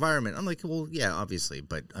 it's the environment." I'm like, "Well, yeah, obviously,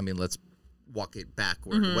 but I mean, let's walk it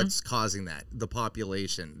backward. What's causing that? The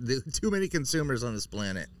population. Too many consumers on this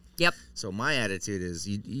planet." Yep. So my attitude is,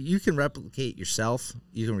 you can replicate yourself,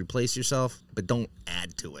 you can replace yourself, but don't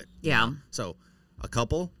add to it. Yeah. So a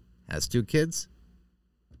couple has 2 kids.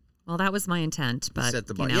 Well, that was my intent, but set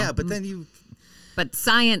the bar. Yeah, but then you. But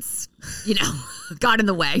science, got in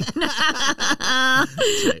the way. Right.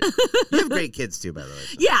 You have great kids too, by the way.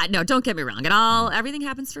 Yeah, no, don't get me wrong. Everything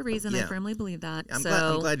happens for a reason. Yeah. I firmly believe that. I'm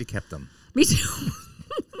glad you kept them. Me too.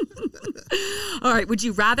 All right. Would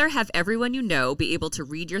you rather have everyone you know be able to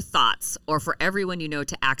read your thoughts, or for everyone you know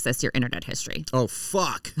to access your internet history? Oh,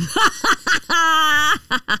 fuck.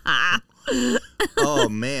 Oh,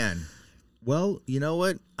 man. Well, you know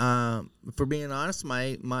what? For being honest,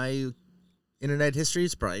 my internet history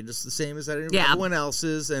is probably just the same as everyone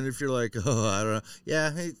else's. And if you're like, oh, I don't know.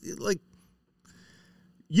 Yeah, hey, like,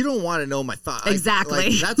 you don't want to know my thoughts. Exactly.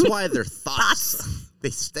 Like, that's why they're thoughts. They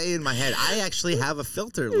stay in my head. I actually have a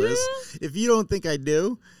filter, Liz. If you don't think I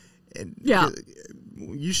do, and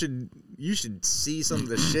you should see some of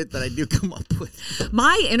the shit that I do come up with.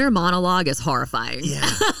 My inner monologue is horrifying. Yeah.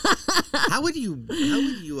 How would you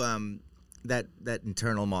that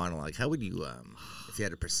internal monologue, how would you if you had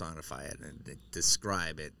to personify it and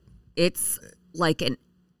describe it? It's like a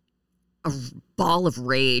ball of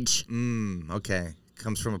rage. Okay.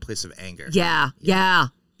 Comes from a place of anger. Yeah.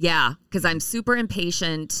 Because I'm super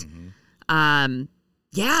impatient.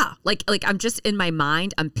 Yeah. Like I'm just in my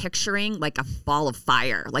mind, I'm picturing like a ball of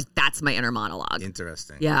fire. Like that's my inner monologue.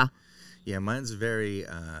 Interesting. Yeah. Yeah, mine's very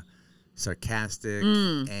sarcastic,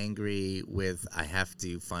 angry with I have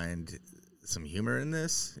to find some humor in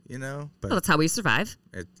this, But well, that's how we survive.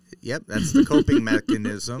 Yep, that's the coping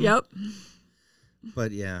mechanism. Yep.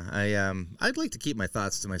 But yeah, I'd like to keep my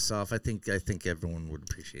thoughts to myself. I think everyone would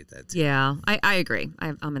appreciate that too. Yeah, I agree.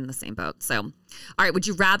 I'm in the same boat. So, all right, would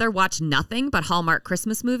you rather watch nothing but Hallmark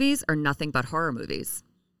Christmas movies or nothing but horror movies?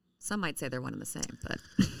 Some might say they're one and the same, but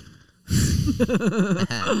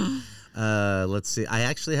let's see. I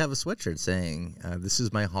actually have a sweatshirt saying this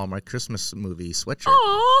is my Hallmark Christmas movie sweatshirt.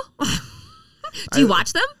 Aww. Do you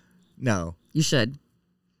watch them? No. You should.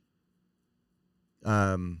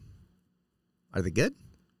 Are they good?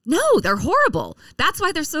 No, they're horrible. That's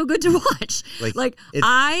why they're so good to watch.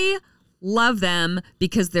 I love them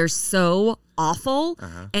because they're so awful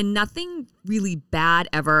and nothing really bad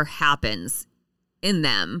ever happens in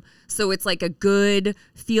them. So it's like a good,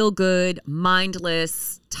 feel good,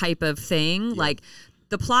 mindless type of thing. Yeah. Like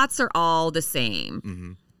the plots are all the same.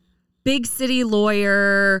 Mm-hmm. Big city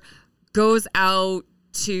lawyer goes out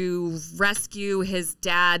to rescue his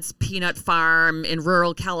dad's peanut farm in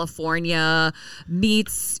rural California,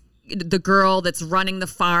 meets the girl that's running the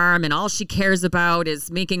farm, and all she cares about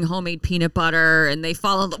is making homemade peanut butter, and they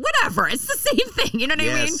fall in love. Whatever. It's the same thing. You know what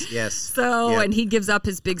I mean? Yes. So, and he gives up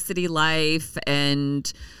his big city life,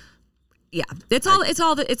 and yeah, it's all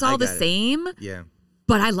the same. Yeah.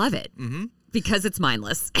 But I love it. Mm-hmm. Because it's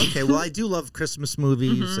mindless. Okay, well, I do love Christmas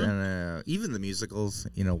movies and even the musicals.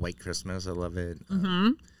 You know, White Christmas, I love it.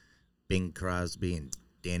 Bing Crosby and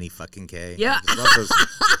Danny fucking Kaye. Yeah, I love those.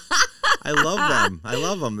 I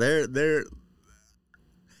love them. They're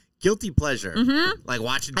guilty pleasure. Like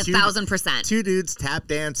watching 1,000%. two dudes tap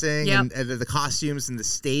dancing and the costumes and the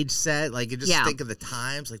stage set. Like you just think of the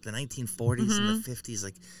times, like the 1940s and the 50s.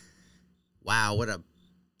 Like, wow, what a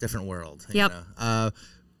different world. Yep. You know?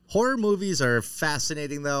 Horror movies are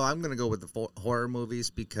fascinating, though. I'm going to go with the horror movies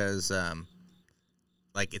because,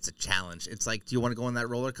 like, it's a challenge. It's like, do you want to go on that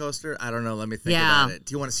roller coaster? I don't know. Let me think about it.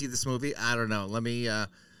 Do you want to see this movie? I don't know. Let me,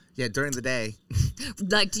 during the day.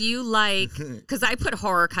 Like, do you like, because I put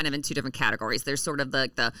horror kind of in two different categories. There's sort of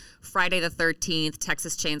the Friday the 13th,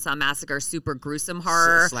 Texas Chainsaw Massacre, super gruesome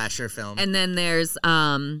horror. Slasher film. And then there's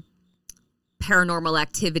Paranormal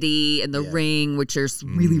Activity and The Ring, which are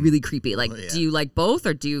really, really creepy. Like, do you like both,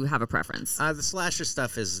 or do you have a preference? The slasher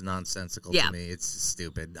stuff is nonsensical to me. It's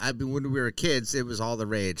stupid. When we were kids, it was all the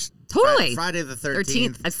rage. Totally. Friday the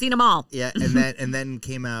 13th. I've seen them all. Yeah, and then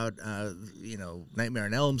came out, Nightmare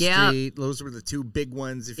on Elm Street. Those were the two big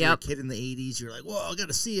ones. If you're a kid in the 80s, you're like, whoa, I got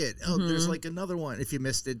to see it. Oh, there's like another one. If you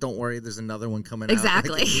missed it, don't worry. There's another one coming out.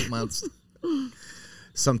 Like in 8 months.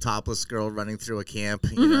 Some topless girl running through a camp,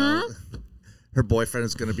 you know. Her boyfriend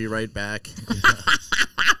is going to be right back.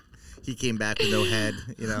 He came back with no head,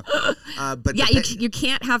 you know. But you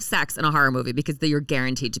can't have sex in a horror movie because you're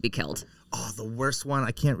guaranteed to be killed. Oh, the worst one.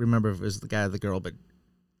 I can't remember if it was the guy or the girl, but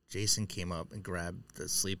Jason came up and grabbed the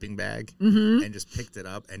sleeping bag and just picked it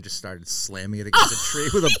up and just started slamming it against a tree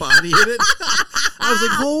with a body in it. I was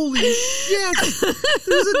like, holy shit.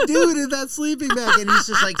 There's a dude in that sleeping bag, and he's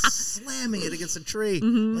just like slamming it against a tree.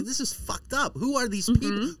 Like, this is fucked up. Who are these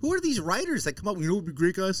people? Who are these writers that come up? You know what would be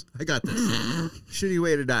great, guys? I got this. Shitty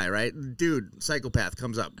way to die, right? Dude, psychopath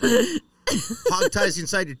comes up. Hog ties you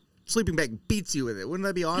inside your sleeping bag, beats you with it. Wouldn't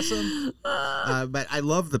that be awesome? But I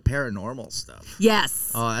love the paranormal stuff.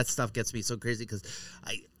 Yes. Oh, that stuff gets me so crazy because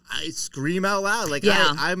I scream out loud. Like,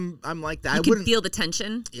 I'm like that. You can feel the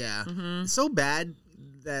tension. Yeah. So bad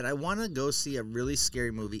that I want to go see a really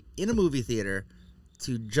scary movie in a movie theater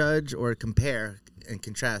to judge or compare and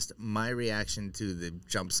contrast my reaction to the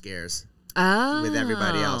jump scares with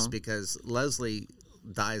everybody else, because Leslie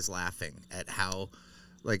dies laughing at how,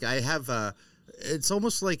 like, I have it's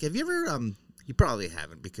almost like, have you ever you probably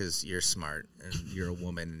haven't because you're smart and you're a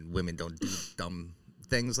woman and women don't do dumb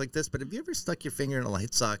things like this, but have you ever stuck your finger in a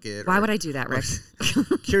light socket? Why would I do that, Rick?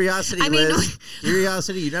 Curiosity, Liz.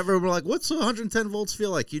 Curiosity. You never were like, what's 110 volts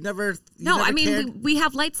feel like? You never we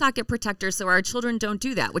have light socket protectors, so our children don't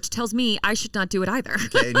do that, which tells me I should not do it either.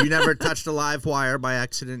 Okay, and you never touched a live wire by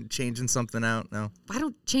accident changing something out? No? I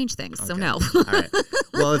don't change things, so no. All right.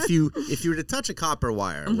 Well, if you were to touch a copper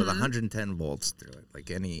wire with 110 volts through it,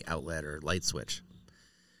 like any outlet or light switch,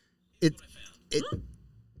 it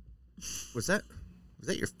was that? Is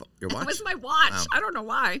that your watch? That was my watch. I don't know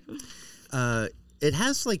why. It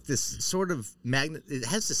has like this sort of magnet. It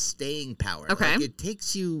has a staying power. Okay. Like, it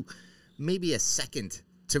takes you maybe a second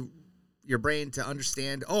to your brain to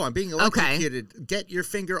understand. Oh, I'm being electrocuted. Okay. Get your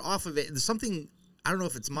finger off of it. There's something. I don't know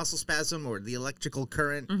if it's muscle spasm or the electrical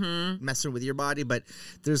current messing with your body, but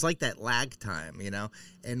there's like that lag time, you know.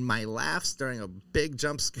 And my laughs during a big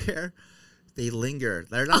jump scare, they linger.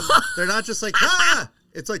 They're not just like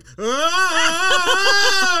It's like,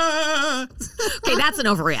 ah! Okay, that's an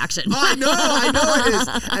overreaction. Oh, I know it is.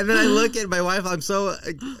 And then I look at my wife, I'm so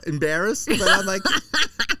embarrassed, but I'm like,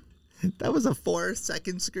 that was a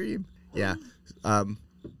 4-second scream. Yeah.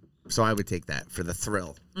 So I would take that for the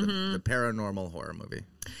thrill, the paranormal horror movie.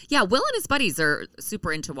 Yeah, Will and his buddies are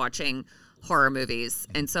super into watching horror movies.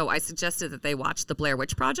 And so I suggested that they watch The Blair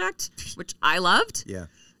Witch Project, which I loved. Yeah.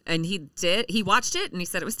 And he watched it and he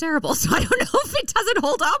said it was terrible. So I don't know if it doesn't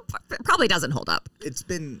hold up. It probably doesn't hold up. It's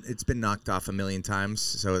been knocked off a million times,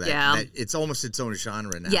 so that it's almost its own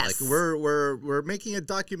genre now. Yes. Like we're making a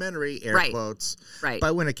documentary, air quotes. Right.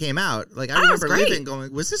 But when it came out, like I remember leaving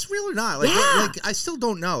going, was this real or not? Like, like I still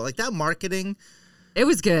don't know. Like that marketing It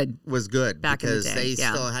was good. Was good back because in the day. They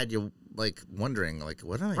still had you like wondering, like,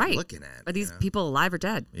 what am I looking at? Are these people alive or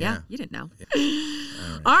dead? Yeah, you didn't know.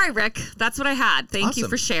 Yeah. All right, Rick, that's what I had. Thank you Awesome.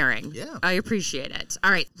 for sharing. Yeah. I appreciate it.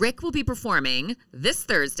 All right, Rick will be performing this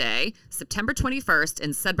Thursday, September 21st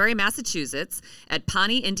in Sudbury, Massachusetts at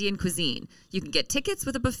Pawnee Indian Cuisine. You can get tickets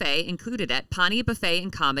with a buffet included at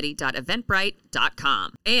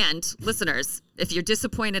pawneebuffetandcomedy.eventbrite.com. And listeners, if you're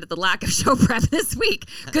disappointed at the lack of show prep this week,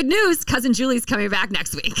 good news, Cousin Julie's coming back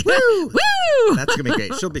next week. Woo! Woo! That's gonna be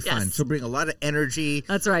great. She'll be fun. Yes. She'll bring a lot of energy.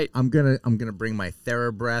 That's right. I'm gonna bring my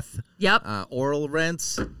TheraBreath oral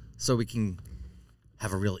rinse so we can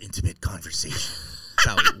have a real intimate conversation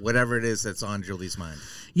about whatever it is that's on Julie's mind.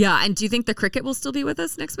 Yeah, and do you think the cricket will still be with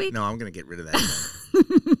us next week? No, I'm gonna get rid of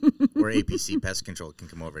that. Or APC Pest Control can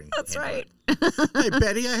come over and That's right. Hey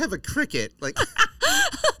Betty, I have a cricket. Like,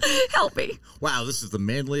 help me. Wow, this is the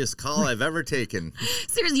manliest call I've ever taken.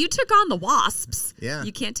 Seriously, you took on the wasps. Yeah.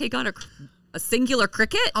 You can't take on a singular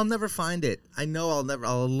cricket. I'll never find it. I know I'll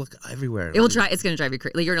look everywhere. It's going to drive you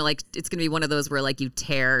crazy. Like, you're going to it's going to be one of those where like you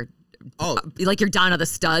tear. Oh, like you're Donna the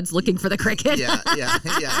Studs looking for the cricket. yeah.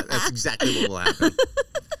 That's exactly what will happen.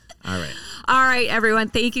 All right, everyone.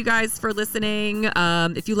 Thank you guys for listening.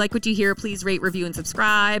 If you like what you hear, please rate, review, and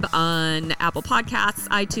subscribe on Apple Podcasts,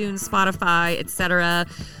 iTunes, Spotify, etc.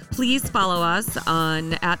 Please follow us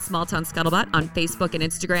on @SmallTownScuttlebutt on Facebook and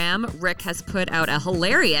Instagram. Rick has put out a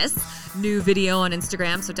hilarious new video on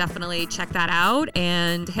Instagram, so definitely check that out.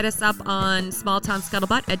 And hit us up on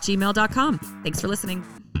smalltownscuttlebutt@gmail.com. Thanks for listening.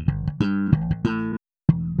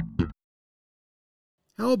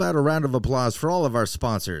 How about a round of applause for all of our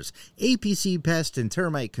sponsors? APC Pest and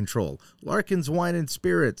Termite Control, Larkin's Wine and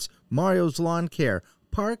Spirits, Mario's Lawn Care,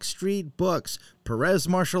 Park Street Books, Perez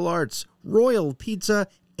Martial Arts, Royal Pizza,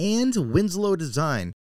 and Winslow Design.